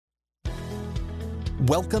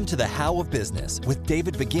Welcome to The How of Business with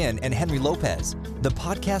David Begin and Henry Lopez, the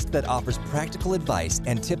podcast that offers practical advice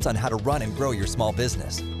and tips on how to run and grow your small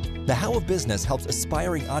business. The How of Business helps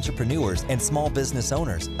aspiring entrepreneurs and small business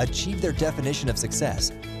owners achieve their definition of success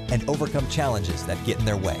and overcome challenges that get in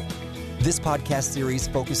their way. This podcast series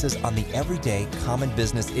focuses on the everyday common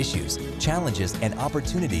business issues, challenges, and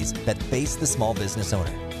opportunities that face the small business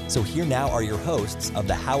owner. So here now are your hosts of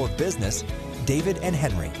The How of Business, David and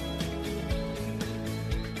Henry.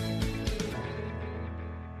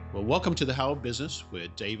 Well, welcome to the How of Business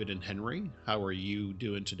with David and Henry. How are you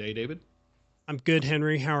doing today, David? I'm good,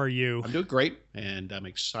 Henry. How are you? I'm doing great, and I'm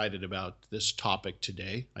excited about this topic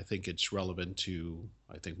today. I think it's relevant to,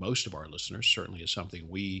 most of our listeners. Certainly is something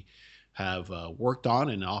we have worked on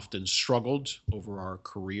and often struggled over our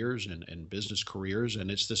careers and business careers.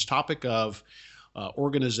 And it's this topic of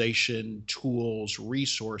organization, tools,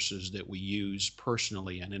 resources that we use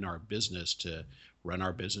personally and in our business to run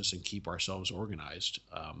our business and keep ourselves organized.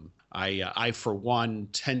 I, for one,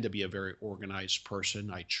 tend to be a very organized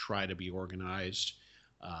person. I try to be organized.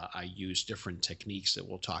 I use different techniques that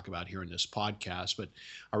we'll talk about here in this podcast. But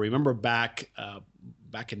I remember back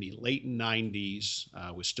in the late 90s,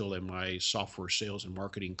 I was still in my software sales and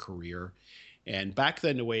marketing career. And back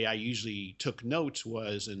then, the way I usually took notes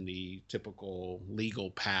was in the typical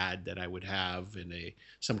legal pad that I would have in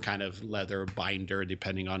some kind of leather binder,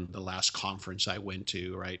 depending on the last conference I went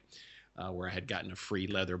to, right, where I had gotten a free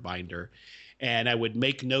leather binder. And I would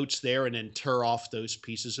make notes there and then tear off those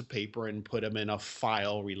pieces of paper and put them in a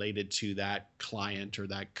file related to that client or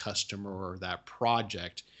that customer or that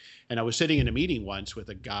project. And I was sitting in a meeting once with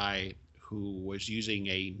a guy who was using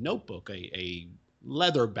a notebook, a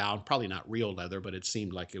leather bound, probably not real leather, but it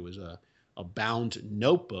seemed like it was a bound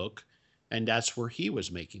notebook. And that's where he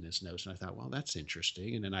was making his notes. And I thought, well, that's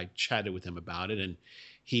interesting. And then I chatted with him about it, and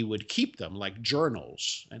he would keep them like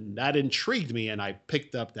journals. And that intrigued me. And I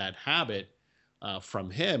picked up that habit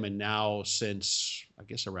from him. And now since, I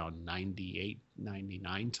guess, around 98,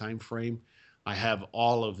 99 timeframe, I have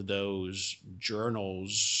all of those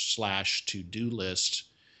journals / to-do lists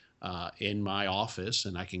in my office,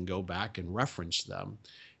 and I can go back and reference them.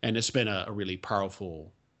 And it's been a really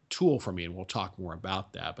powerful tool for me, and we'll talk more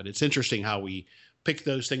about that. But it's interesting how we pick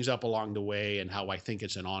those things up along the way and how I think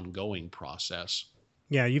it's an ongoing process.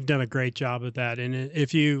 Yeah, you've done a great job of that. And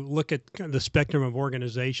if you look at the spectrum of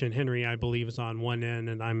organization, Henry, I believe, is on one end,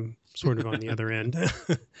 and I'm sort of on the other end.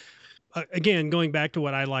 Again, going back to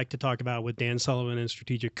what I like to talk about with Dan Sullivan and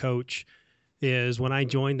Strategic Coach is when I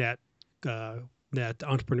joined that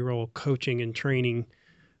entrepreneurial coaching and training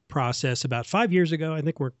process about 5 years ago. I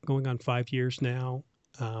think we're going on 5 years now.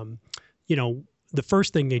 The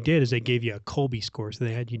first thing they did is they gave you a Kolbe score. So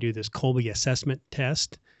they had you do this Kolbe assessment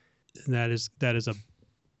test. And that is a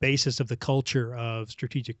basis of the culture of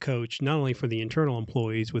Strategic Coach, not only for the internal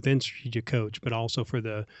employees within Strategic Coach, but also for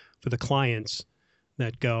the clients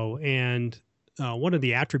that go. And one of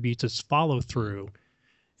the attributes is follow through.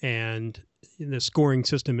 And the scoring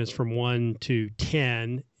system is from 1 to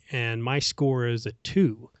 10, and my score is a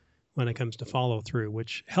 2 when it comes to follow through,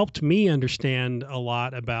 which helped me understand a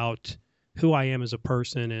lot about who I am as a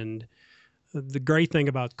person. And the great thing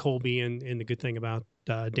about Kolbe and the good thing about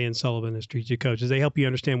Dan Sullivan as Strategic Coach is they help you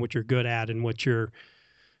understand what you're good at and what you're,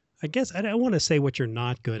 I guess I don't want to say what you're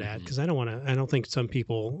not good at, because I don't think some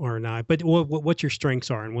people are not, but what your strengths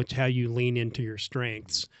are and how you lean into your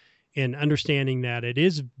strengths. And understanding that it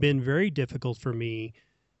has been very difficult for me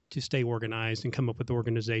to stay organized and come up with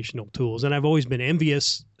organizational tools. And I've always been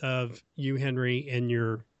envious of you, Henry, and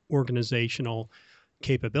your organizational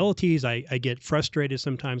capabilities. I get frustrated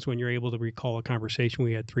sometimes when you're able to recall a conversation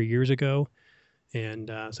we had 3 years ago and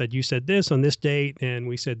said, you said this on this date, and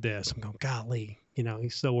we said this. I'm going, golly,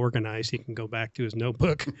 he's so organized. He can go back to his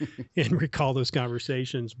notebook and recall those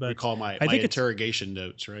conversations. But recall my interrogation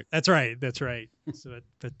notes, right? That's right. So,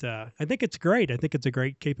 but I think it's great. I think it's a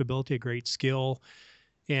great capability, a great skill.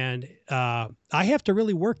 And I have to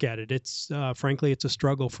really work at it. It's frankly, it's a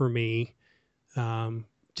struggle for me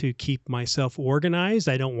to keep myself organized.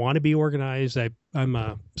 I don't want to be organized. I'm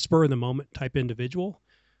a spur of the moment type individual.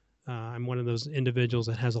 I'm one of those individuals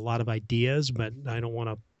that has a lot of ideas, but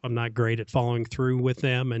I'm not great at following through with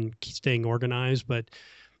them and staying organized. But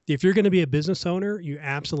if you're going to be a business owner, you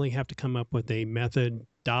absolutely have to come up with a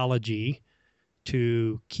methodology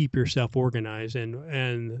to keep yourself organized.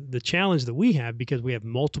 And the challenge that we have, because we have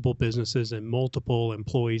multiple businesses and multiple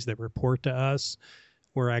employees that report to us,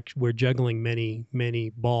 we're juggling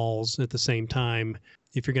many balls at the same time.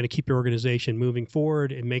 If you're going to keep your organization moving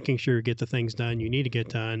forward and making sure you get the things done you need to get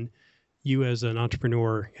done, you as an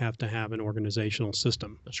entrepreneur have to have an organizational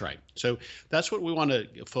system. That's right. So that's what we want to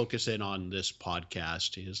focus in on this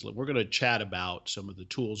podcast is we're going to chat about some of the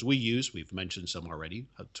tools we use. We've mentioned some already,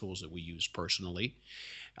 tools that we use personally,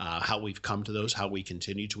 how we've come to those, how we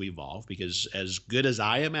continue to evolve, because as good as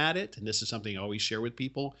I am at it, and this is something I always share with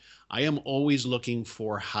people, I am always looking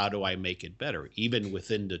for how do I make it better, even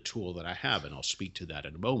within the tool that I have. And I'll speak to that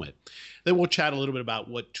in a moment. Then we'll chat a little bit about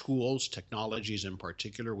what tools, technologies in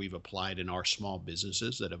particular, we've applied in our small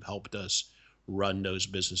businesses that have helped us run those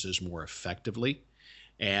businesses more effectively.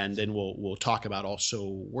 And then we'll talk about also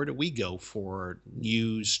where do we go for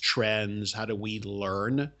news, trends, how do we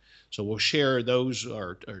learn? So we'll share those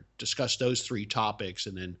or discuss those three topics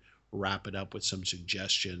and then wrap it up with some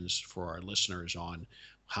suggestions for our listeners on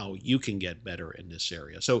how you can get better in this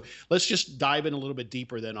area. So let's just dive in a little bit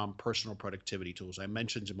deeper then on personal productivity tools. I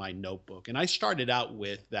mentioned in my notebook, and I started out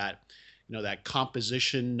with that, that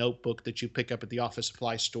composition notebook that you pick up at the office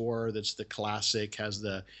supply store. That's the classic, has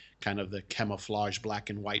the kind of the camouflage black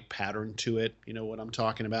and white pattern to it. You know what I'm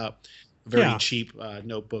talking about? Very cheap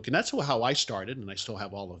notebook. And that's how I started. And I still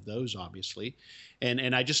have all of those, obviously.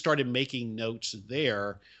 And I just started making notes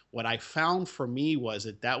there. What I found for me was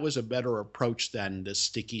that was a better approach than the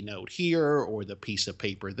sticky note here or the piece of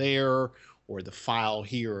paper there or the file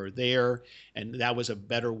here or there. And that was a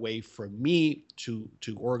better way for me to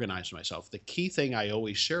organize myself. The key thing I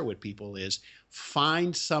always share with people is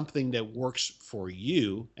find something that works for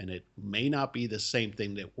you, and it may not be the same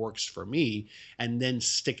thing that works for me, and then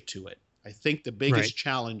stick to it. I think the biggest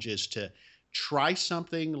challenge is to try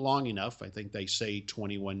something long enough. I think they say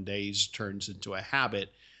 21 days turns into a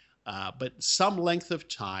habit, but some length of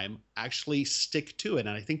time, actually stick to it. And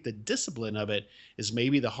I think the discipline of it is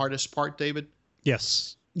maybe the hardest part, David.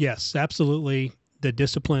 Yes, absolutely. The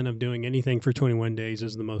discipline of doing anything for 21 days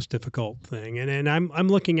is the most difficult thing. And I'm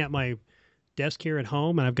looking at my desk here at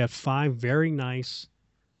home, and I've got 5 very nice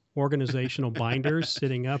organizational binders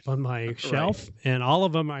sitting up on my shelf, and all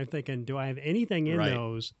of them I'm thinking, do I have anything in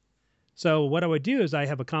those? So what I would do is I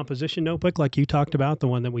have a composition notebook like you talked about, the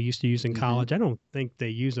one that we used to use in college. I don't think they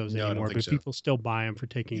use those anymore, but people still buy them for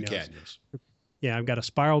taking notes. Yeah, I've got a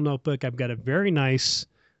spiral notebook. I've got a very nice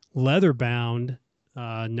leather-bound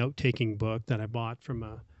note-taking book that I bought from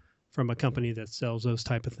a company that sells those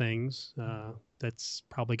type of things. That's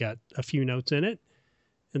probably got a few notes in it.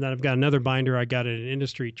 And then I've got another binder I got at an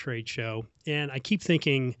industry trade show. And I keep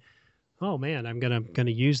thinking, oh man, I'm gonna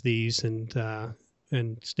use these and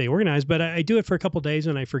stay organized. But I do it for a couple of days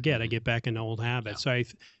and I forget. I get back into old habits. So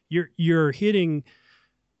you're hitting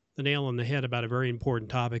the nail on the head about a very important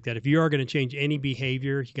topic, that if you are going to change any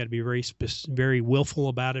behavior, you got to be very willful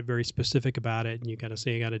about it, very specific about it. And you got to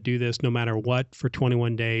say, I got to do this no matter what for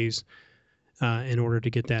 21 days. In order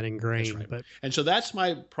to get that ingrained. And so that's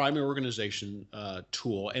my primary organization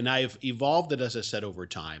tool. And I've evolved it, as I said, over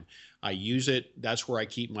time. I use it. That's where I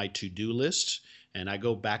keep my to-do lists. And I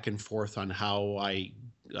go back and forth on how I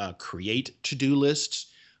create to-do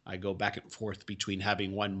lists. I go back and forth between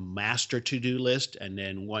having one master to-do list and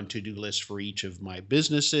then one to-do list for each of my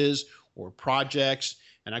businesses or projects.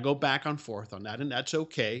 And I go back and forth on that, and that's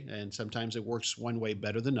okay. And sometimes it works one way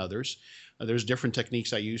better than others. There's different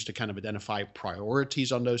techniques I use to kind of identify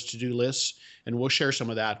priorities on those to-do lists, and we'll share some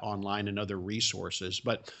of that online and other resources.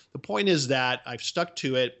 But the point is that I've stuck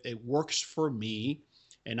to it. It works for me,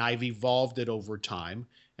 and I've evolved it over time.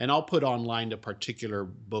 And I'll put online the particular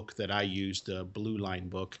book that I use, the Blue Line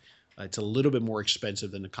book. It's a little bit more expensive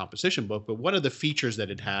than the composition book, but one of the features that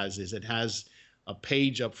it has is it has a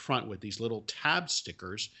page up front with these little tab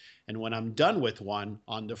stickers. And when I'm done with one,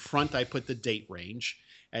 on the front, I put the date range.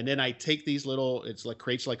 And then I take these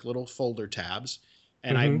creates like little folder tabs,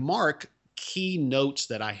 and I mark key notes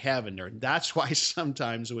that I have in there. And that's why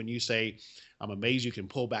sometimes when you say, I'm amazed you can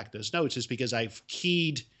pull back those notes, is because I've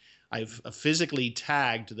physically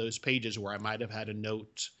tagged those pages where I might have had a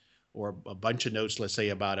note or a bunch of notes, let's say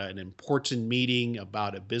about an important meeting,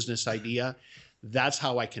 about a business idea. That's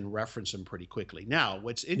how I can reference them pretty quickly. Now,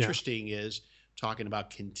 what's interesting is talking about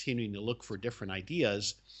continuing to look for different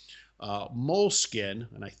ideas. Moleskine,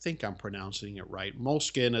 and I think I'm pronouncing it right,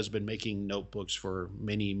 Moleskine has been making notebooks for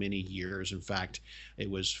many, many years. In fact, it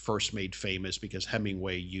was first made famous because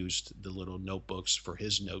Hemingway used the little notebooks for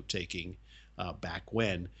his note-taking back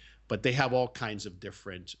when. But they have all kinds of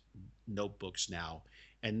different notebooks now.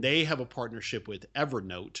 And they have a partnership with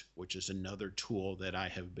Evernote, which is another tool that I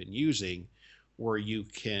have been using, where you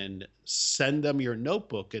can send them your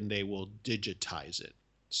notebook and they will digitize it.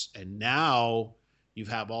 And now you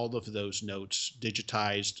have all of those notes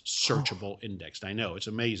digitized, searchable, indexed. I know, it's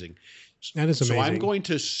amazing. That is So I'm amazing. going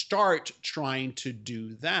to start trying to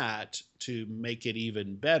do that to make it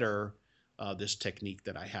even better, this technique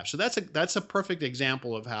that I have. So that's a perfect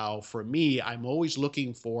example of how, for me, I'm always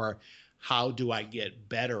looking for how do I get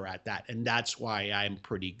better at that, and that's why I'm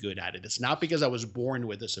pretty good at it. It's not because I was born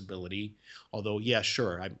with this ability, although yeah,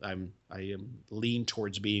 sure, I am lean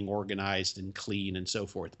towards being organized and clean and so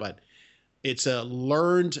forth, but it's a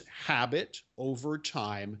learned habit over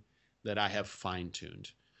time that I have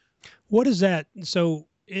fine-tuned. What is that? So,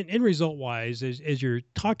 in result wise, as you're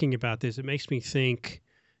talking about this, it makes me think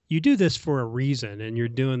you do this for a reason, and you're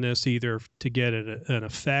doing this either to get an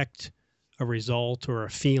effect, a result, or a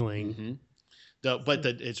feeling. Mm-hmm.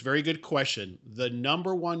 It's a very good question. The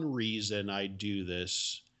number one reason I do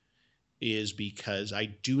this is because I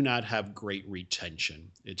do not have great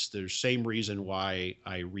retention. It's the same reason why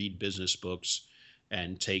I read business books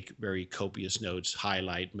and take very copious notes,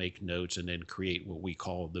 highlight, make notes, and then create what we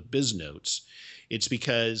call the biz notes. It's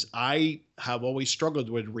because I have always struggled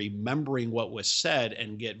with remembering what was said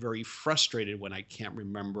and get very frustrated when I can't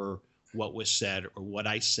remember what was said or what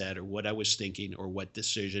I said or what I was thinking or what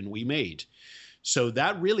decision we made. So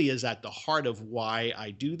that really is at the heart of why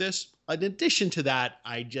I do this. In addition to that,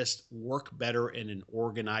 I just work better in an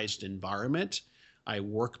organized environment. I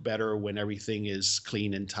work better when everything is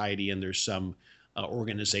clean and tidy and there's some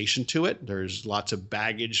organization to it. There's lots of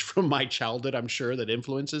baggage from my childhood, I'm sure, that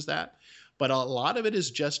influences that. But a lot of it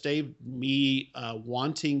is just, Dave, me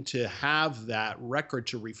wanting to have that record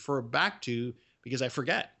to refer back to because I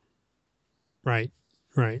forget. Right,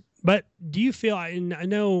 right. But do you feel? I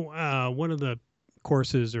know one of the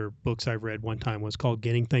courses or books I've read one time was called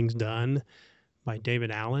 "Getting Things Done" by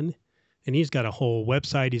David Allen, and he's got a whole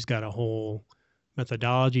website. He's got a whole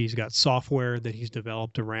methodology. He's got software that he's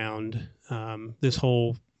developed around this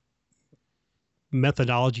whole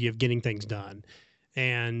methodology of getting things done.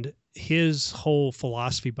 And his whole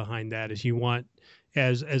philosophy behind that is you want,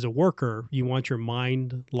 as a worker, you want your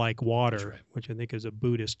mind like water, Right. which I think is a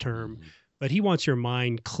Buddhist term, Mm-hmm. but he wants your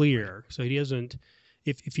mind clear. So he doesn't,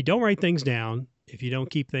 if you don't write things down, if you don't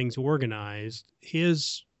keep things organized, he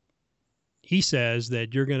says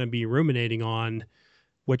that you're going to be ruminating on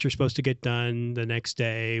what you're supposed to get done the next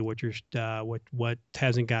day, what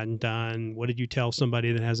hasn't gotten done, what did you tell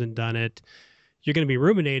somebody that hasn't done it. You're going to be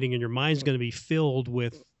ruminating, and your mind's going to be filled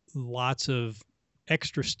with lots of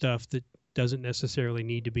extra stuff that doesn't necessarily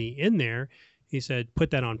need to be in there. He said,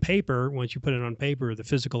 put that on paper. Once you put it on paper, the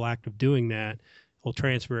physical act of doing that will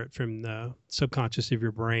transfer it from the subconscious of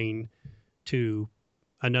your brain to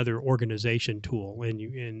another organization tool.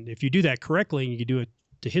 And if you do that correctly and you do it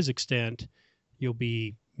to his extent,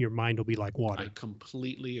 your mind will be like water. I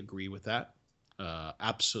completely agree with that.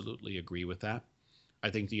 Absolutely agree with that. I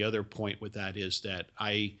think the other point with that is that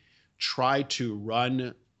I try to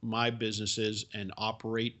run my businesses and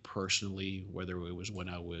operate personally, whether it was when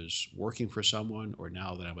I was working for someone or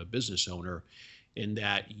now that I'm a business owner, in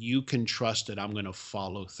that you can trust that I'm going to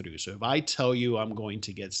follow through. So if I tell you I'm going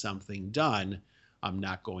to get something done, I'm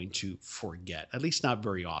not going to forget, at least not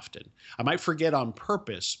very often. I might forget on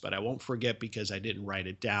purpose, but I won't forget because I didn't write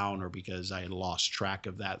it down or because I lost track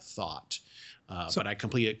of that thought. But I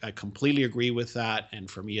completely agree with that. And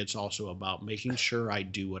for me, it's also about making sure I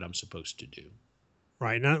do what I'm supposed to do.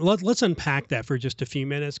 Right. Now, let's unpack that for just a few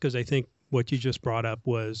minutes, because I think what you just brought up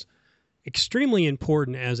was extremely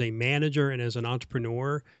important as a manager and as an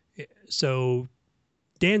entrepreneur. So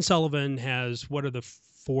Dan Sullivan has, what are the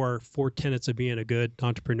four tenets of being a good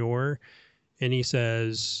entrepreneur? And he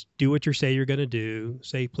says, do what you say you're going to do,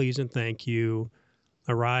 say please and thank you,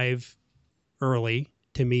 arrive early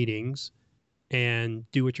to meetings, and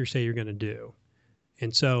do what you say you're going to do.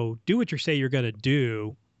 And so do what you say you're going to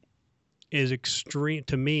do is extreme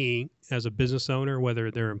to me as a business owner,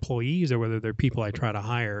 whether they're employees or whether they're people I try to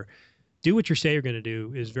hire. Do what you say you're going to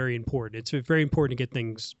do is very important. It's very important to get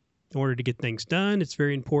things, in order to get things done. It's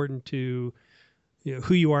very important to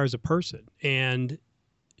who you are as a person. And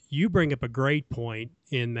you bring up a great point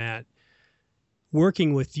in that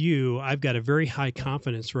working with you, I've got a very high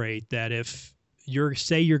confidence rate that if you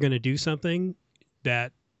say you're going to do something,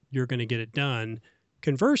 that you're going to get it done.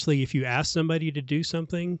 Conversely, if you ask somebody to do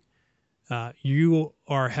something, you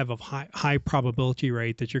have a high probability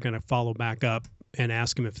rate that you're going to follow back up and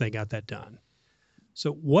ask them if they got that done.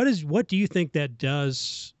 So what do you think that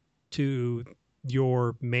does to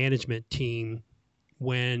your management team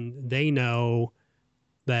when they know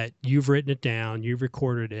that you've written it down, you've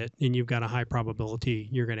recorded it, and you've got a high probability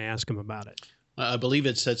you're going to ask them about it? I believe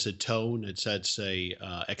it sets a tone. It sets a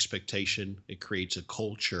expectation. It creates a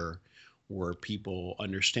culture where people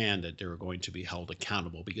understand that they're going to be held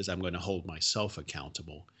accountable because I'm going to hold myself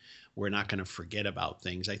accountable. We're not going to forget about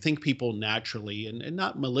things. I think people naturally, and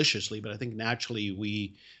not maliciously, but I think naturally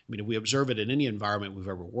we observe it in any environment we've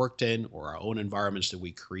ever worked in or our own environments that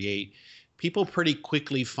we create. People pretty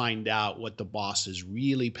quickly find out what the boss is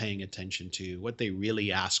really paying attention to, what they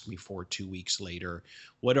really ask me for 2 weeks later,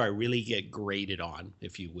 what do I really get graded on,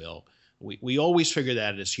 if you will. We always figure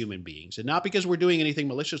that out as human beings, and not because we're doing anything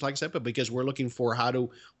malicious, like I said, but because we're looking for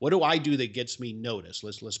what do I do that gets me noticed?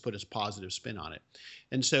 Let's put a positive spin on it.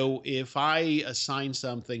 And so if I assign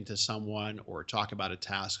something to someone or talk about a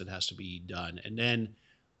task that has to be done, and then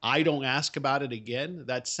I don't ask about it again,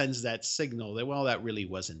 that sends that signal that, well, that really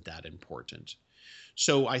wasn't that important.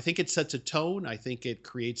 So I think it sets a tone. I think it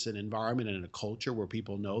creates an environment and a culture where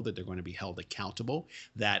people know that they're going to be held accountable,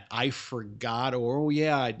 that I forgot, or, oh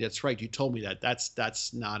yeah, that's right, you told me that.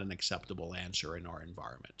 That's not an acceptable answer in our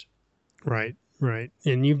environment. Right, right.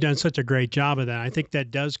 And you've done such a great job of that. I think that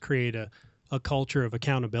does create a culture of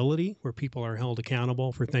accountability where people are held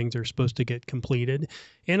accountable for things they're supposed to get completed.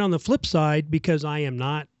 And on the flip side, because I am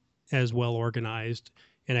not as well organized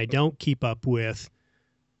and I don't keep up with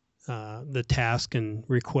the task and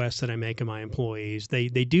requests that I make of my employees, they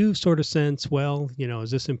do sort of sense, well,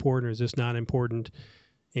 is this important or is this not important?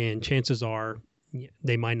 And chances are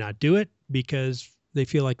they might not do it because they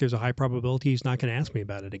feel like there's a high probability he's not going to ask me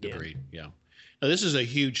about it again. Agreed. Yeah. Now, this is a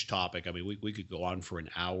huge topic. I mean, we could go on for an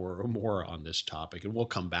hour or more on this topic, and we'll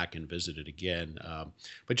come back and visit it again.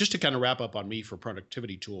 But just to kind of wrap up on me for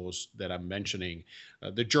productivity tools that I'm mentioning,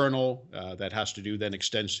 the journal that has to do then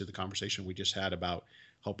extends to the conversation we just had about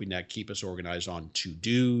helping that keep us organized on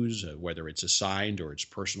to-dos, whether it's assigned or it's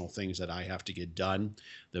personal things that I have to get done.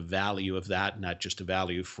 The value of that, not just a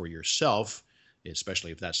value for yourself,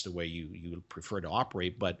 especially if that's the way you prefer to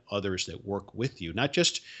operate, but others that work with you, not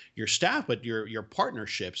just your staff, but your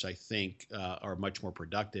partnerships, I think, are much more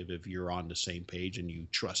productive if you're on the same page and you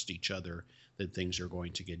trust each other that things are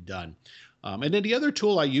going to get done. And then the other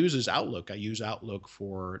tool I use is Outlook. I use Outlook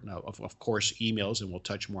for, of course, emails, and we'll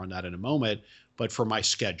touch more on that in a moment, but for my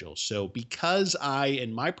schedule. So because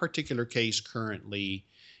in my particular case currently,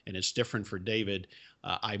 and it's different for David,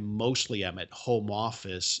 I mostly am at home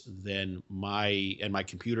office, then my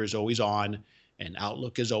computer is always on and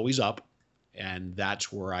Outlook is always up. And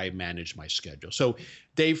that's where I manage my schedule. So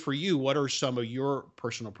Dave, for you, what are some of your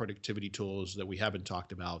personal productivity tools that we haven't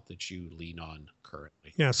talked about that you lean on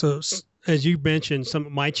currently? Yeah. So as you mentioned, some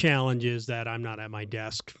of my challenge is that I'm not at my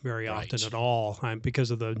desk very often at all.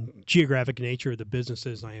 Because of the geographic nature of the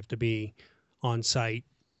businesses, I have to be on site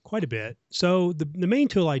quite a bit. So the main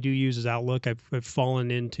tool I do use is Outlook. I've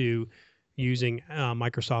fallen into using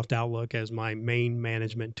Microsoft Outlook as my main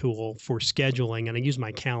management tool for scheduling, and I use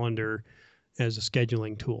my calendar as a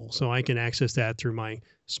scheduling tool. So I can access that through my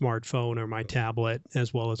smartphone or my tablet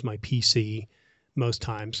as well as my PC most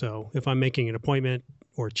times. So if I'm making an appointment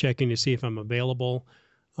or checking to see if I'm available,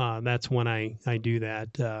 that's when I do that.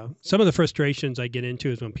 Some of the frustrations I get into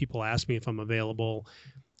is when people ask me if I'm available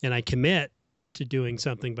and I commit to doing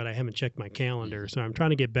something, but I haven't checked my calendar. So I'm trying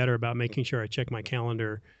to get better about making sure I check my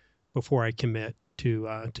calendar before I commit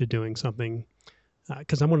to doing something.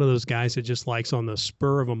 Because I'm one of those guys that just likes on the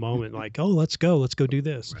spur of a moment, like, oh, let's go do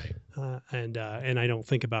this. Right. And I don't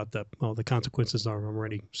think about the consequences are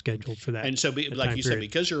already scheduled for that. And so, like you said,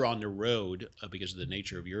 because you're on the road, because of the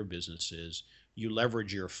nature of your businesses, you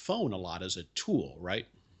leverage your phone a lot as a tool, right?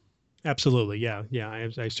 Absolutely. Yeah.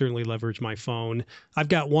 I certainly leverage my phone. I've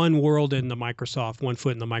got one foot in the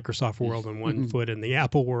Microsoft world and one foot in the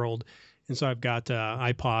Apple world. And so I've got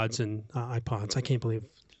iPods and iPods. I can't believe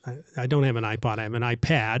I don't have an iPod. I have an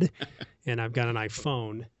iPad and I've got an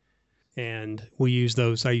iPhone, and I use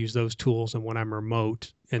those tools. And when I'm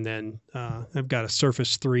remote, and then I've got a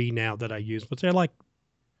Surface 3 now that I use, but they're like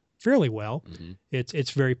fairly well. Mm-hmm. It's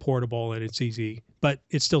very portable and it's easy, but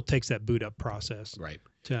it still takes that boot up process. Right.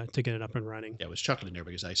 To get it up and running. Yeah, I was chuckling there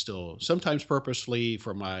because I still sometimes purposely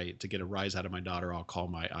to get a rise out of my daughter, I'll call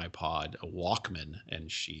my iPod a Walkman, and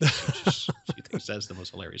she thinks that's the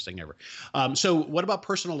most hilarious thing ever. So what about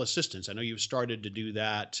personal assistants? I know you've started to do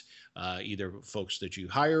that, either folks that you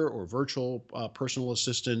hire or virtual personal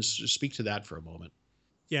assistants. Speak to that for a moment.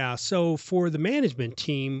 Yeah, so for the management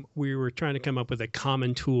team, we were trying to come up with a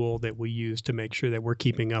common tool that we use to make sure that we're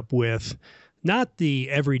keeping up with not the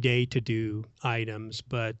everyday to-do items,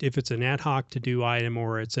 but if it's an ad hoc to-do item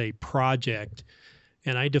or it's a project,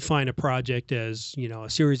 and I define a project as, a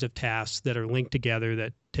series of tasks that are linked together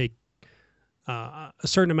that take a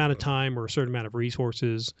certain amount of time or a certain amount of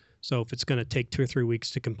resources. So if it's going to take 2 or 3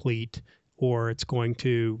 weeks to complete, or it's going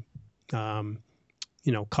to,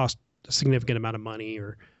 cost a significant amount of money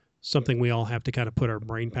or something we all have to kind of put our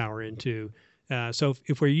brain power into. So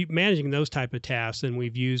if we're managing those type of tasks, then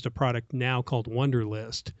we've used a product now called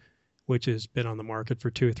Wunderlist, which has been on the market for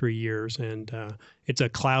 2 or 3 years. And it's a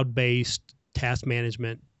cloud-based task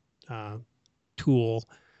management tool.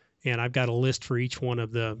 And I've got a list for each one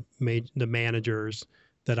of the managers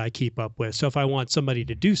that I keep up with. So if I want somebody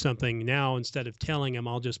to do something now, instead of telling them,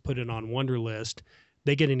 I'll just put it on Wunderlist.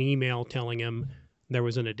 They get an email telling them there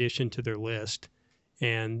was an addition to their list.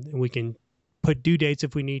 And we can put due dates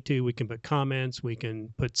if we need to. We can put comments. We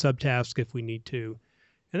can put subtasks if we need to.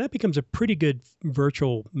 And that becomes a pretty good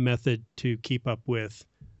virtual method to keep up with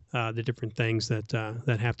the different things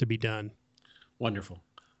that have to be done. Wonderful.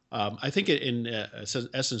 I think in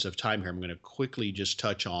essence of time here, I'm going to quickly just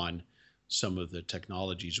touch on some of the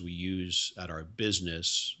technologies we use at our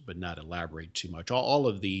business, but not elaborate too much. All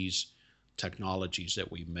of these technologies that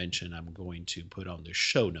we mentioned, I'm going to put on the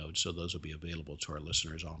show notes, so those will be available to our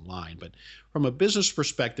listeners online. But from a business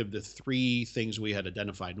perspective, the 3 things we had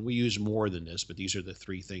identified, and we use more than this, but these are the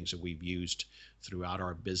 3 things that we've used throughout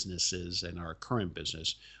our businesses and our current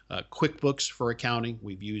business. QuickBooks for accounting,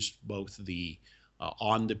 we've used both the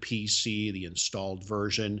on the PC, the installed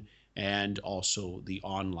version, and also the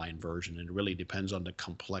online version. And it really depends on the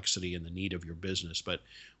complexity and the need of your business. But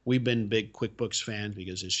we've been big QuickBooks fans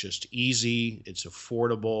because it's just easy, it's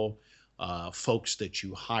affordable. Folks that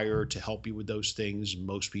you hire to help you with those things,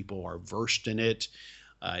 most people are versed in it.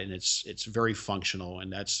 And it's very functional,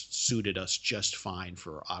 and that's suited us just fine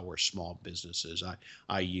for our small businesses.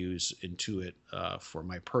 I use Intuit for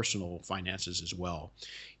my personal finances as well.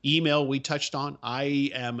 Email we touched on.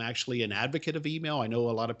 I am actually an advocate of email. I know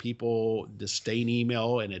a lot of people disdain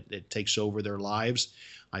email, and it takes over their lives.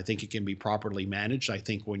 I think it can be properly managed. I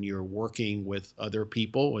think when you're working with other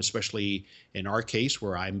people, especially in our case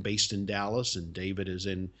where I'm based in Dallas and David is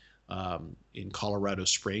in Colorado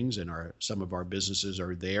Springs, and some of our businesses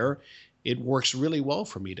are there, it works really well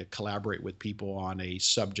for me to collaborate with people on a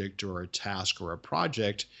subject or a task or a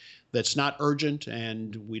project that's not urgent,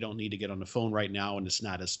 and we don't need to get on the phone right now, and it's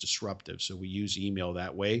not as disruptive. So we use email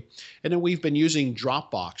that way. And then we've been using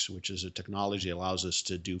Dropbox, which is a technology that allows us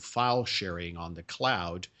to do file sharing on the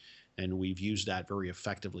cloud. And we've used that very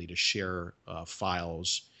effectively to share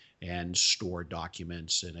files and store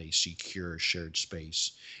documents in a secure shared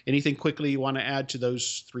space. Anything quickly you want to add to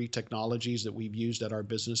those 3 technologies that we've used at our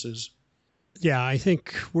businesses? Yeah, I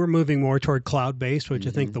think we're moving more toward cloud-based, which I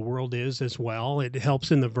think the world is as well. It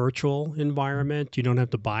helps in the virtual environment. You don't have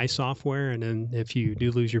to buy software, and then if you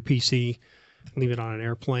do lose your PC, leave it on an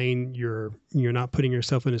airplane, you're not putting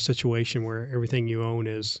yourself in a situation where everything you own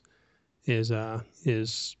is in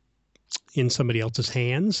somebody else's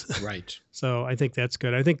hands. Right. So I think that's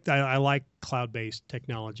good. I think I like cloud-based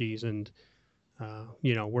technologies, and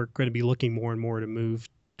we're going to be looking more and more to move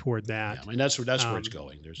toward that. Yeah, I mean, that's where it's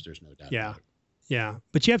going. There's no doubt. Yeah. About it. Yeah.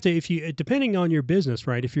 But you have to, depending on your business,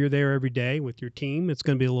 right? If you're there every day with your team, it's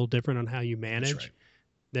going to be a little different on how you manage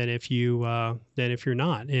than if you're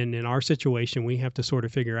not. And in our situation, we have to sort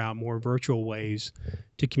of figure out more virtual ways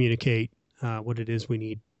to communicate what it is we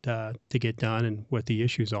need to get done and what the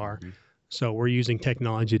issues are. Mm-hmm. So we're using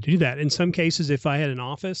technology to do that. In some cases, if I had an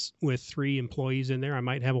office with 3 employees in there, I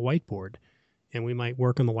might have a whiteboard. And we might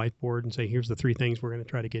work on the whiteboard and say, here's the 3 things we're going to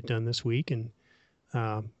try to get done this week, and,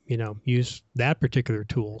 use that particular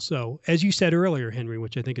tool. So as you said earlier, Henry,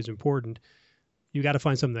 which I think is important, you got to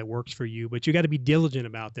find something that works for you, but you got to be diligent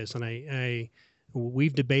about this. And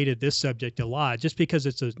we've debated this subject a lot. Just because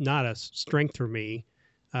it's not a strength for me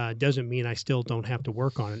doesn't mean I still don't have to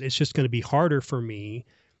work on it. It's just going to be harder for me,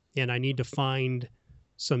 and I need to find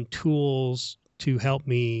some tools to help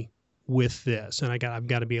me with this, and I've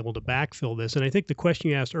got to be able to backfill this. And I think the question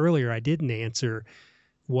you asked earlier I didn't answer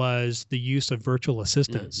was the use of virtual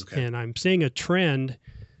assistants. Okay. And I'm seeing a trend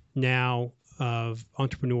now of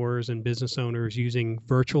entrepreneurs and business owners using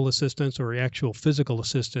virtual assistants or actual physical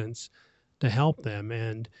assistants to help them.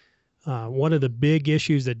 And one of the big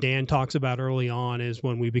issues that Dan talks about early on is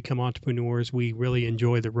when we become entrepreneurs, we really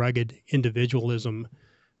enjoy the rugged individualism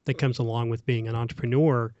that comes along with being an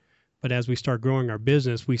entrepreneur. But as we start growing our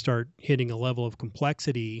business, we start hitting a level of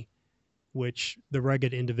complexity which the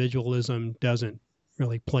rugged individualism doesn't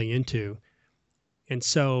really play into. And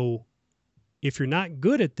so if you're not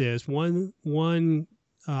good at this, one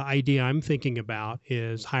idea I'm thinking about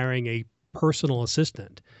is hiring a personal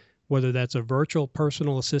assistant, whether that's a virtual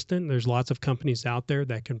personal assistant. There's lots of companies out there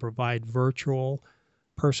that can provide virtual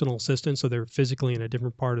personal assistants, so they're physically in a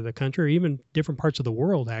different part of the country, or even different parts of the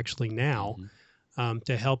world actually now.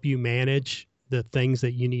 To help you manage the things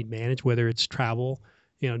that you need managed, whether it's travel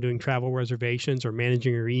doing travel reservations or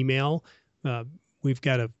managing your email. We've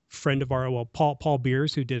got a friend of ours, Paul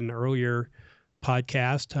Beers, who did an earlier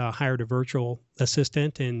podcast, hired a virtual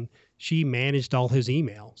assistant, and she managed all his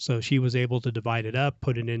email. So she was able to divide it up,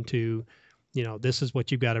 put it into, this is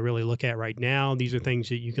what you've got to really look at right now. These are things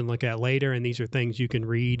that you can look at later, and these are things you can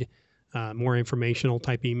read, more informational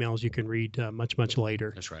type emails you can read much, much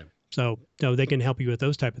later. That's right. So they can help you with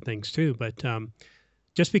those type of things too. But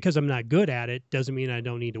just because I'm not good at it doesn't mean I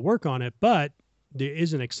don't need to work on it. But there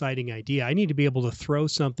is an exciting idea. I need to be able to throw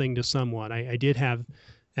something to someone. I did have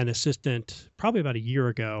an assistant probably about a year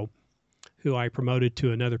ago who I promoted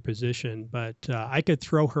to another position, but I could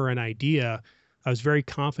throw her an idea. I was very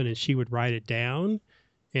confident she would write it down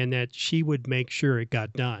and that she would make sure it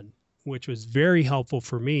got done, which was very helpful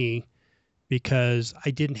for me because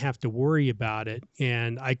I didn't have to worry about it.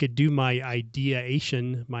 And I could do my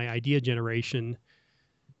idea generation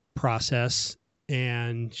process,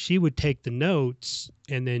 and she would take the notes,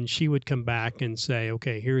 and then she would come back and say,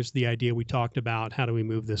 okay, here's the idea we talked about. How do we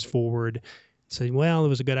move this forward? Say, well, it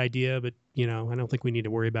was a good idea, but I don't think we need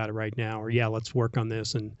to worry about it right now. Or yeah, let's work on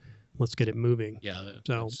this and let's get it moving. Yeah,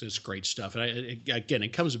 it's great stuff. And again,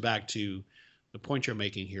 it comes back to the point you're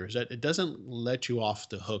making here is that it doesn't let you off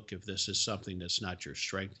the hook if this is something that's not your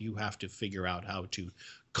strength. You have to figure out how to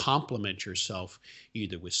complement yourself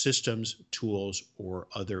either with systems, tools, or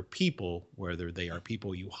other people, whether they are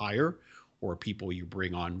people you hire or people you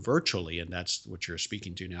bring on virtually. And that's what you're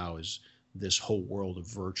speaking to now is this whole world of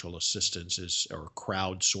virtual assistants or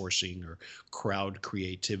crowdsourcing or crowd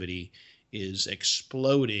creativity is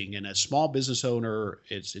exploding. And as small business owner,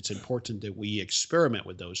 it's important that we experiment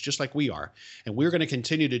with those just like we are. And we're going to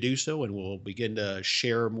continue to do so. And we'll begin to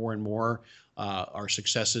share more and more our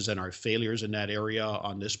successes and our failures in that area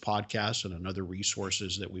on this podcast and on other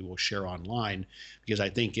resources that we will share online, because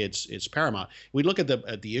I think it's paramount. We look at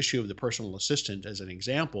the issue of the personal assistant as an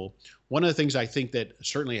example. One of the things I think that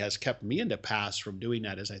certainly has kept me in the past from doing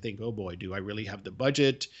that is I think, oh boy, do I really have the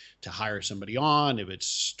budget to hire somebody on? If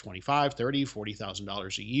it's $25,000, $30,000,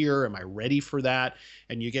 $40,000 a year, am I ready for that?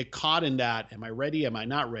 And you get caught in that. Am I ready? Am I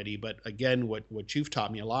not ready? But again, what you've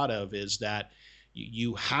taught me a lot of is that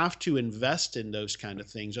you have to invest in those kind of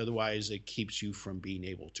things. Otherwise, it keeps you from being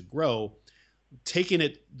able to grow. Taking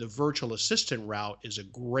it the virtual assistant route is a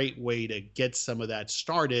great way to get some of that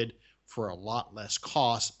started for a lot less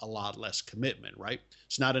cost, a lot less commitment, right?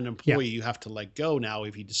 It's not an employee you have to let go now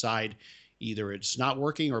if you decide either it's not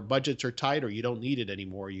working or budgets are tight or you don't need it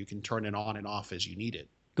anymore. You can turn it on and off as you need it.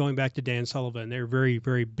 Going back to Dan Sullivan, they're very,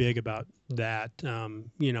 very big about that.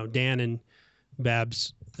 Dan and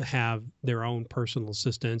Babs have their own personal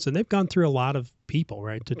assistants, and they've gone through a lot of people,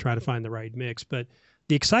 right, to try to find the right mix. But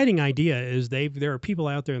the exciting idea is there are people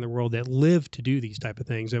out there in the world that live to do these type of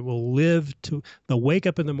things, that will they'll wake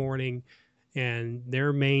up in the morning and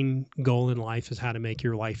their main goal in life is how to make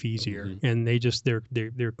your life easier. Mm-hmm. And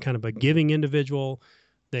they're kind of a giving individual.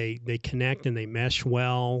 They connect and they mesh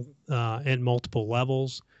well at multiple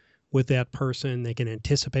levels with that person. They can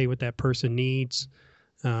anticipate what that person needs.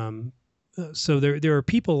 So there are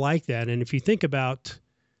people like that. And if you think about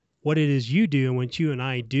what it is you do and what you and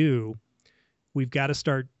I do, we've got to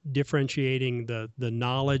start differentiating the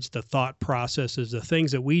knowledge, the thought processes, the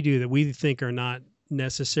things that we do that we think are not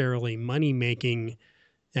necessarily money-making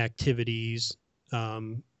activities,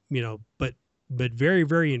 but very,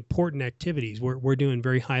 very important activities. We're doing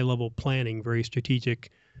very high-level planning, very strategic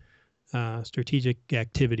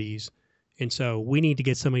activities. And so we need to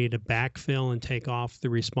get somebody to backfill and take off the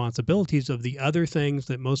responsibilities of the other things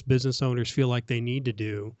that most business owners feel like they need to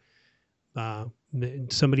do.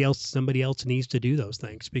 Somebody else needs to do those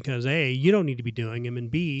things because A, you don't need to be doing them, and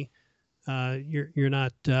B, you're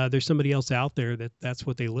not. There's somebody else out there that's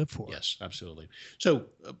what they live for. Yes, absolutely. So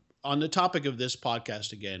on the topic of this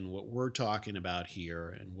podcast, again, what we're talking about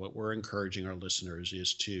here and what we're encouraging our listeners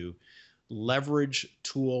is to leverage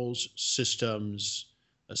tools, systems,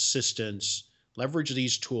 assistance, leverage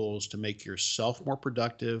these tools to make yourself more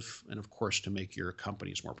productive and, of course, to make your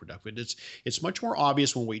companies more productive. It's much more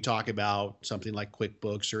obvious when we talk about something like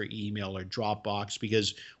QuickBooks or email or Dropbox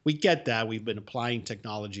because we get that. We've been applying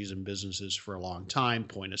technologies in businesses for a long time,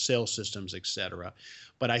 point of sale systems, et cetera.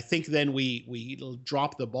 But I think then we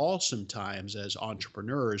drop the ball sometimes as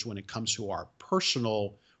entrepreneurs when it comes to our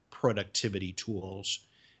personal productivity tools.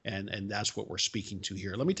 And that's what we're speaking to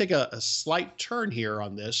here. Let me take a slight turn here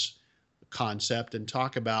on this concept and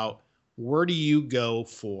talk about where do you go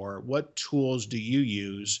for, what tools do you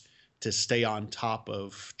use to stay on top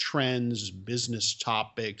of trends, business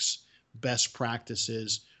topics, best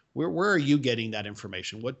practices? Where are you getting that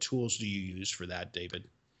information? What tools do you use for that, David?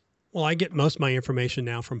 Well, I get most of my information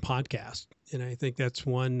now from podcasts. And I think that's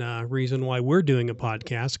one reason why we're doing a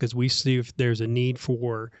podcast, because we see if there's a need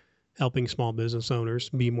for helping small business owners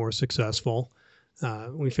be more successful.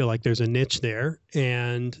 We feel like there's a niche there.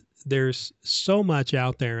 And there's so much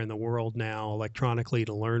out there in the world now electronically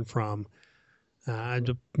to learn from.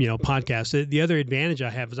 Podcasts. The other advantage I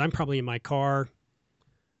have is I'm probably in my car,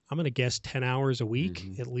 I'm going to guess 10 hours a week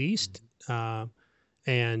at least.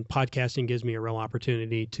 And podcasting gives me a real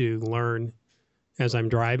opportunity to learn as I'm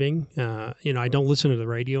driving. I don't listen to the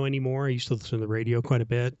radio anymore. I used to listen to the radio quite a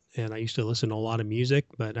bit, and I used to listen to a lot of music,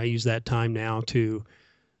 but I use that time now to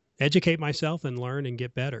educate myself and learn and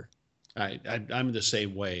get better. I'm the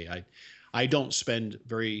same way. I don't spend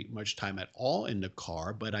very much time at all in the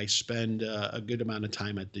car, but I spend a good amount of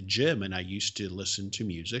time at the gym, and I used to listen to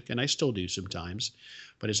music, and I still do sometimes.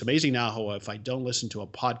 But it's amazing now how if I don't listen to a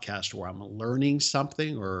podcast where I'm learning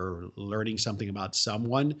something or learning something about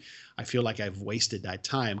someone, I feel like I've wasted that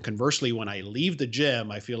time. Conversely, when I leave the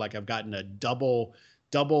gym, I feel like I've gotten a double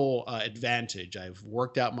advantage. I've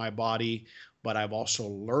worked out my body, but I've also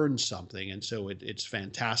learned something. And so it's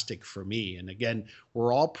fantastic for me. And again,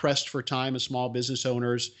 we're all pressed for time as small business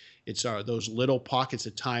owners. It's those little pockets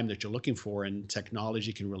of time that you're looking for, and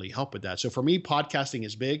technology can really help with that. So for me, podcasting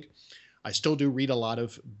is big. I still do read a lot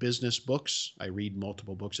of business books. I read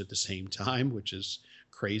multiple books at the same time, which is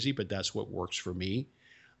crazy, but that's what works for me.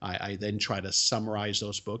 I then try to summarize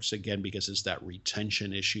those books, again, because it's that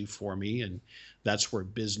retention issue for me. And that's where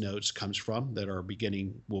BizNotes comes from, that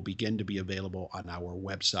will begin to be available on our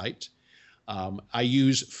website. I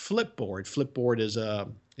use Flipboard. Flipboard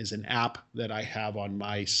is an app that I have on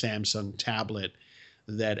my Samsung tablet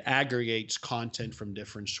that aggregates content from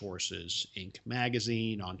different sources: Inc.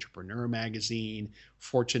 magazine, Entrepreneur magazine,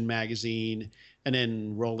 Fortune magazine, and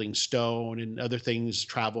then Rolling Stone and other things,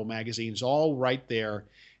 travel magazines, all right there.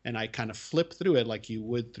 And I kind of flip through it like you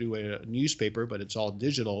would through a newspaper, but it's all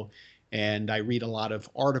digital. And I read a lot of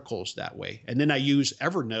articles that way. And then I use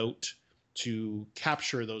Evernote to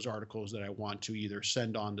capture those articles that I want to either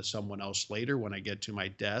send on to someone else later when I get to my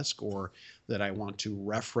desk, or that I want to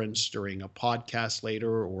reference during a podcast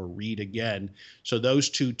later or read again. So those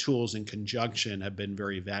two tools in conjunction have been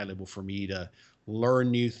very valuable for me to learn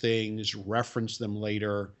new things, reference them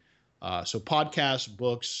later. So podcasts,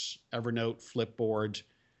 books, Evernote, Flipboard,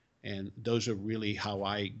 and those are really how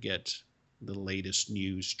I get the latest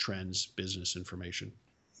news, trends, business information.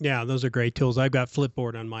 Yeah, those are great tools. I've got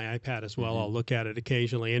Flipboard on my iPad as well. I'll look at it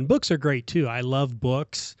occasionally. And books are great too. I love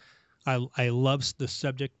books. I love the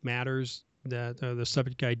subject matters, the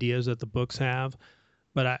subject ideas that the books have.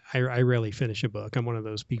 But I rarely finish a book. I'm one of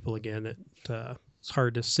those people, again, that it's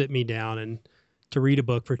hard to sit me down and to read a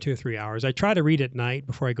book for 2 or 3 hours. I try to read at night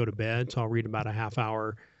before I go to bed, so I'll read about a half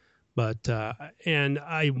hour. But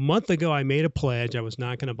a month ago, I made a pledge I was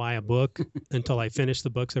not going to buy a book until I finished the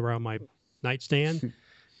books that were on my nightstand.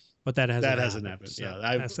 But that hasn't happened. So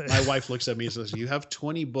yeah, my wife looks at me and says, "You have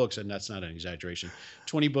 20 books," and that's not an exaggeration.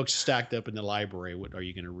 20 books stacked up in the library. What are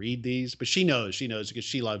you going to read these? But she knows because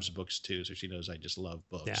she loves books too. So she knows I just love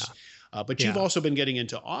books. Yeah. But you've also been getting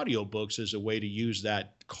into audiobooks as a way to use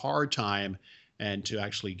that car time and to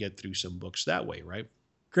actually get through some books that way, right?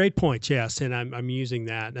 Great point. Yes, and I'm using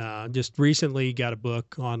that. Just recently got a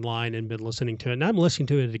book online and been listening to it, and I'm listening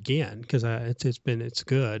to it again because it's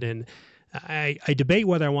good. And I debate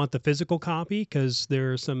whether I want the physical copy, because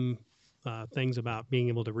there are some things about being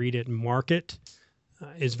able to read it and mark it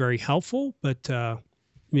is very helpful. But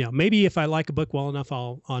maybe if I like a book well enough,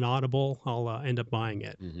 on Audible, I'll end up buying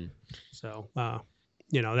it. So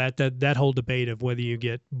that whole debate of whether you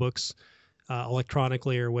get books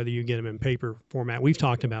electronically or whether you get them in paper format, we've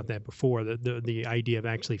talked about that before. The idea of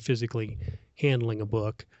actually physically handling a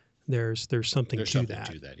book, there's something to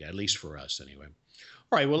that. Yeah, at least for us anyway.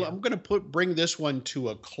 All right, well, I'm going to bring this one to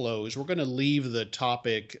a close. We're going to leave the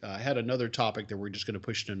topic. I had another topic that we're just going to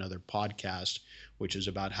push to another podcast, which is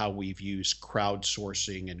about how we've used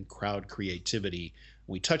crowdsourcing and crowd creativity.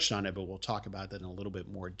 We touched on it, but we'll talk about that in a little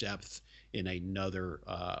bit more depth in another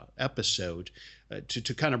episode.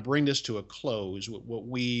 To kind of bring this to a close, what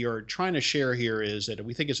we are trying to share here is that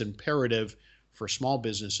we think it's imperative for small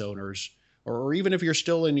business owners, or even if you're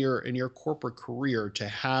still in your corporate career, to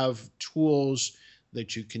have tools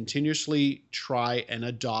that you continuously try and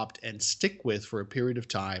adopt and stick with for a period of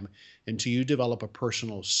time until you develop a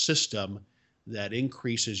personal system that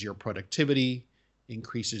increases your productivity,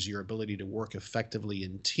 increases your ability to work effectively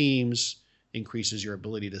in teams, increases your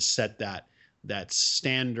ability to set that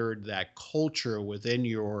standard, that culture within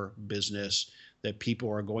your business that people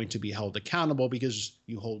are going to be held accountable because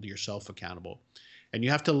you hold yourself accountable. And you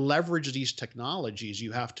have to leverage these technologies.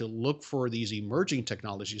 You have to look for these emerging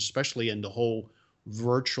technologies, especially in the whole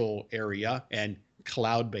virtual area and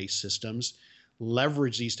cloud-based systems.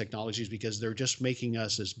 Leverage these technologies because they're just making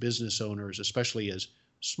us as business owners, especially as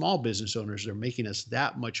small business owners, they're making us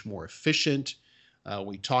that much more efficient.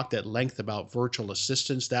 We talked at length about virtual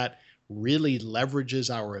assistants. That really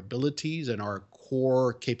leverages our abilities and our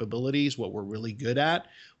core capabilities, what we're really good at,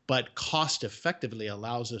 but cost effectively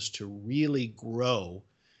allows us to really grow.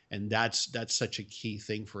 And that's such a key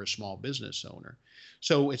thing for a small business owner.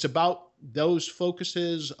 So it's about those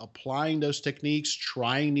focuses, applying those techniques,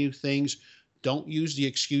 trying new things. Don't use the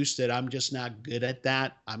excuse that I'm just not good at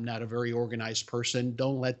that. I'm not a very organized person.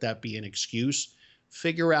 Don't let that be an excuse.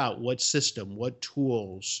 Figure out what system, what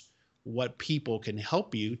tools, what people can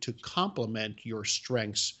help you to complement your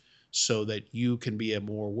strengths so that you can be a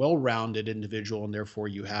more well-rounded individual and therefore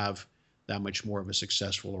you have that much more of a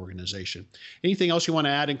successful organization. Anything else you want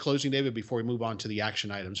to add in closing, David, before we move on to the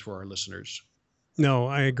action items for our listeners? No,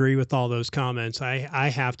 I agree with all those comments. I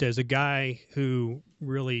have to, as a guy who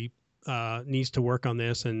really needs to work on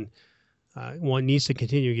this and one needs to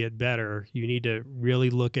continue to get better, you need to really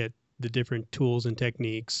look at the different tools and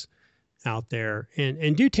techniques out there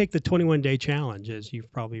and do take the 21-day challenge, as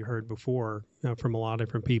you've probably heard before from a lot of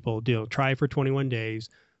different people. Try for 21 days,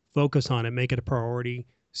 focus on it, make it a priority,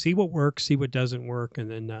 see what works, see what doesn't work,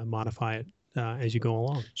 and then modify it as you go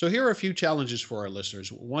along. So here are a few challenges for our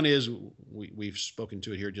listeners. One is, we've spoken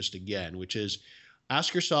to it here just again, which is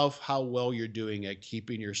ask yourself how well you're doing at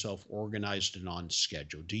keeping yourself organized and on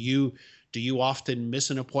schedule. Do you often miss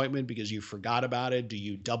an appointment because you forgot about it? Do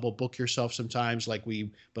you double book yourself sometimes, like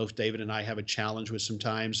both David and I have a challenge with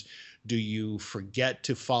sometimes? Do you forget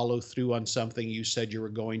to follow through on something you said you were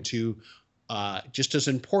going to? Just as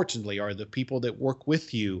importantly, are the people that work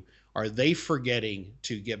with you, are they forgetting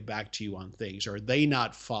to get back to you on things? Are they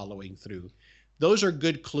not following through? Those are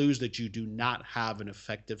good clues that you do not have an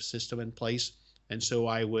effective system in place. And so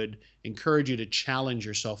I would encourage you to challenge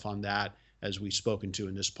yourself on that, as we've spoken to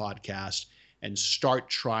in this podcast, and start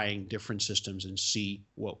trying different systems and see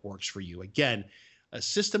what works for you. Again, a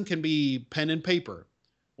system can be pen and paper,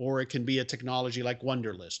 or it can be a technology like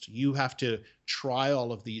Wunderlist. You have to try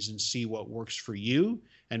all of these and see what works for you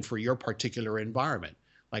and for your particular environment.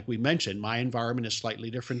 Like we mentioned, my environment is slightly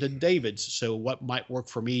different than David's, so what might work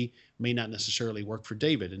for me may not necessarily work for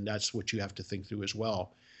David, and that's what you have to think through as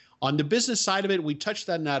well. On the business side of it, we touched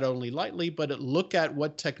that not only lightly, but look at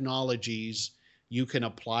what technologies you can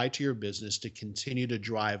apply to your business to continue to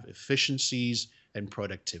drive efficiencies and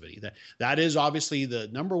productivity. That is obviously the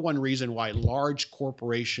number one reason why large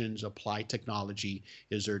corporations apply technology,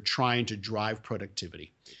 is they're trying to drive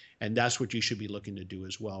productivity. And that's what you should be looking to do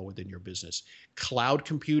as well within your business. Cloud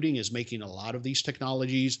computing is making a lot of these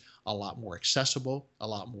technologies a lot more accessible, a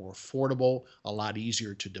lot more affordable, a lot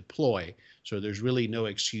easier to deploy. So there's really no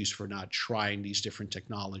excuse for not trying these different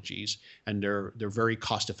technologies. And they're very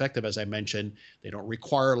cost effective, as I mentioned. They don't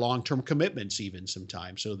require long-term commitments even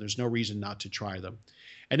sometimes. So there's no reason not to try them.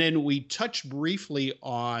 And then we touched briefly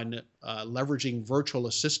on leveraging virtual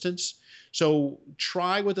assistants. So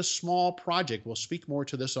try with a small project. We'll speak more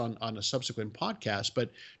to this on a subsequent podcast, but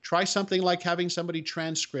try something like having somebody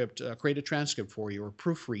create a transcript for you, or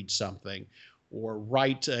proofread something, or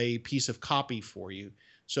write a piece of copy for you.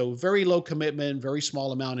 So very low commitment, very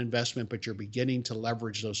small amount investment, but you're beginning to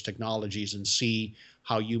leverage those technologies and see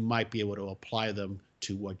how you might be able to apply them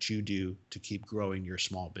to what you do to keep growing your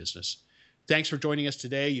small business. Thanks for joining us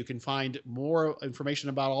today. You can find more information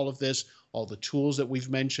about all of this, all the tools that we've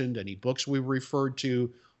mentioned, any books we've referred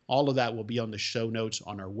to. All of that will be on the show notes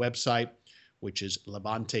on our website, which is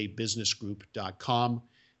levantebusinessgroup.com.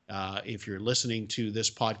 If you're listening to this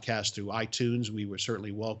podcast through iTunes, we would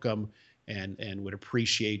certainly welcome and would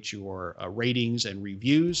appreciate your ratings and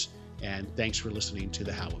reviews. And thanks for listening to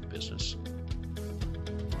The How of Business.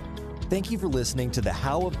 Thank you for listening to The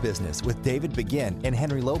How of Business with David Begin and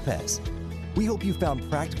Henry Lopez. We hope you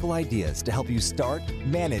found practical ideas to help you start,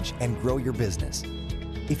 manage, and grow your business.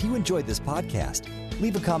 If you enjoyed this podcast,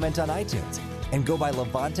 leave a comment on iTunes and go by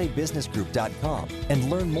levantebusinessgroup.com and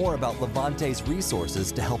learn more about Levante's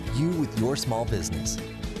resources to help you with your small business.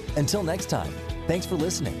 Until next time, thanks for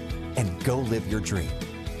listening and go live your dream.